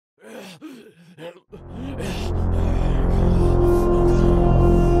Hello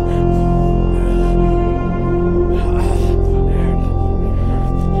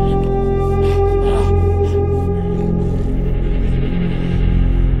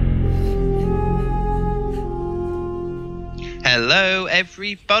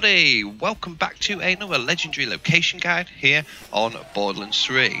everybody, welcome back to another legendary location guide here on Borderlands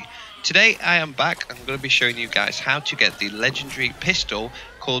 3. Today I am back and I'm going to be showing you guys how to get the legendary pistol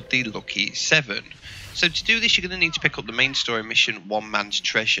called the Lucky 7. So to do this you're going to need to pick up the main story mission, One Man's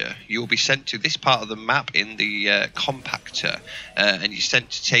Treasure. You will be sent to this part of the map in the compactor and you're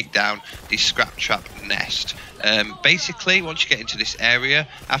sent to take down the scrap trap nest. Basically once you get into this area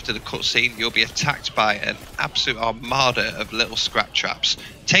after the cutscene you'll be attacked by an absolute armada of little scrap traps.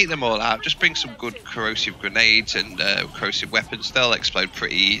 Take them all out, just bring some good corrosive grenades and corrosive weapons, they'll explode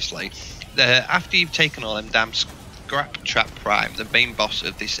pretty easily. After you've taken all them damn scrap trap prime, the main boss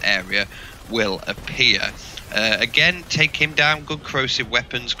of this area will appear. Again, take him down, good corrosive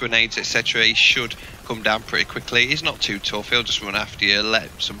weapons, grenades, etc. He should come down pretty quickly. He's not too tough, he'll just run after you, let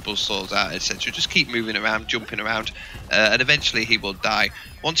some buzzsaws out, etc. Just keep moving around, jumping around, and eventually he will die.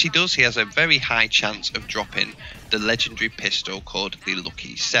 Once he does, he has a very high chance of dropping the legendary pistol called the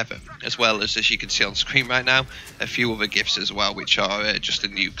Lucky 7, as well as you can see on screen right now, a few other gifts as well, which are just the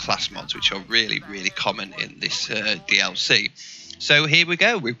new class mods, which are really common in this DLC. So here we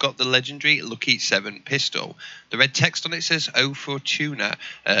go, we've got the legendary Lucky 7 pistol. The red text on it says O Fortuna,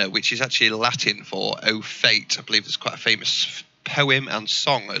 which is actually Latin for O Fate. I believe there's quite a famous poem and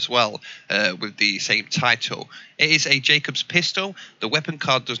song as well with the same title. It is a Jacob's pistol. The weapon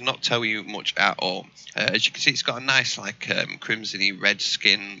card does not tell you much at all. As you can see, it's got a nice crimsony red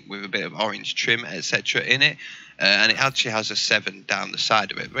skin with a bit of orange trim, etc. in it. And it actually has a 7 down the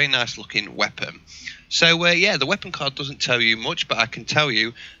side of it. Very nice looking weapon. So yeah, the weapon card doesn't tell you much, but I can tell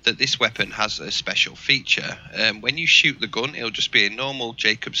you that this weapon has a special feature. When you shoot the gun, it'll just be a normal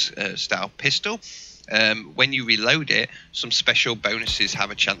Jacobs style pistol. When you reload it, some special bonuses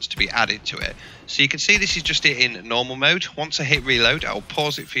have a chance to be added to it. So you can see this is just it in normal mode. Once I hit reload, I'll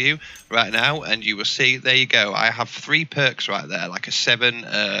pause it for you right now and you will see, there you go, I have 3 perks right there, like a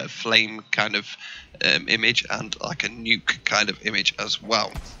 7 flame kind of image and like a nuke kind of image as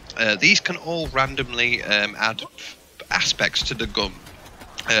well. These can all randomly add aspects to the gun.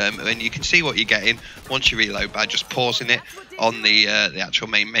 And you can see what you're getting once you reload by just pausing it on the actual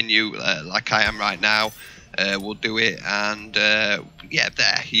main menu like I am right now. We'll do it, and yeah,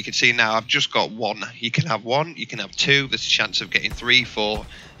 there you can see now I've just got 1. You can have 1, you can have 2, there's a chance of getting 3, 4,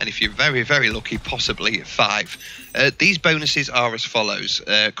 and if you're very lucky, possibly 5. These bonuses are as follows.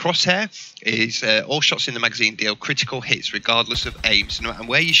 Crosshair is all shots in the magazine deal critical hits regardless of aim, so no matter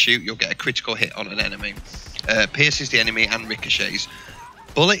where you shoot you'll get a critical hit on an enemy. Pierces the enemy and ricochets.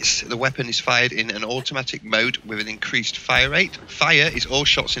 Bullets, the weapon is fired in an automatic mode with an increased fire rate. Fire is all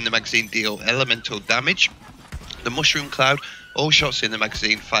shots in the magazine deal elemental damage. The mushroom cloud, all shots in the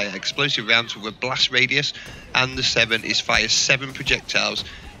magazine fire explosive rounds with a blast radius. And the 7 is fire 7 projectiles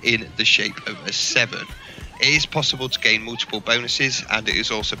in the shape of a 7. It is possible to gain multiple bonuses, and it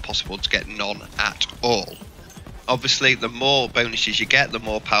is also possible to get none at all. Obviously, the more bonuses you get, the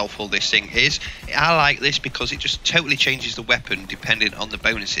more powerful this thing is. I like this because it just totally changes the weapon depending on the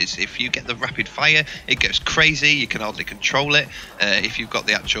bonuses. If you get the rapid fire, it goes crazy, you can hardly control it. If you've got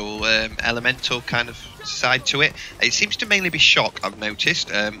the actual elemental kind of side to it, it seems to mainly be shock, I've noticed.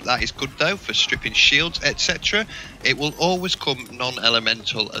 That is good though for stripping shields, etc. It will always come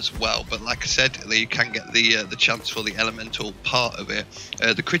non-elemental as well, but like I said, you can get the chance for the elemental part of it.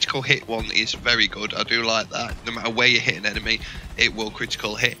 The critical hit one is very good, I do like that. No matter where you hit an enemy, it will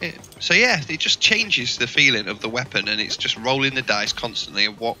critical hit it. So yeah, it just changes the feeling of the weapon, and it's just rolling the dice constantly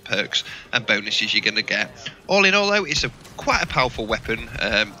of what perks and bonuses you're going to get. All in all though, it's quite a powerful weapon.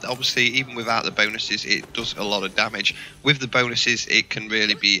 Obviously, even without the bonuses, it does a lot of damage. With the bonuses, it can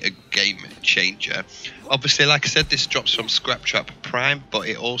really be a game changer. Obviously, like I said, this drops from Scrap Trap Prime, but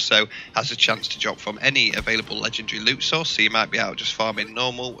it also has a chance to drop from any available legendary loot source, so you might be out just farming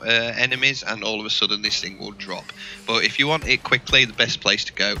normal enemies, and all of a sudden this thing will drop. But if you want it quickly, the best place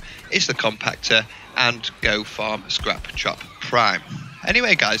to go is the compactor, and go farm Scrap Trap Prime.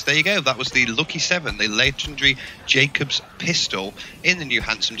 Anyway guys, there you go, that was the Lucky 7, the legendary Jacobs pistol in the new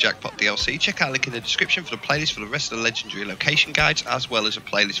Handsome Jackpot DLC. Check out the link in the description for the playlist for the rest of the legendary location guides, as well as a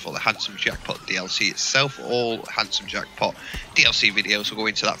playlist for the Handsome Jackpot DLC itself. All Handsome Jackpot DLC videos will go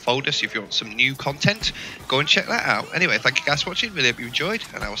into that folder, so if you want some new content, go and check that out. Anyway, thank you guys for watching, really hope you enjoyed,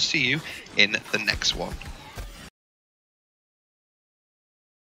 and I will see you in the next one.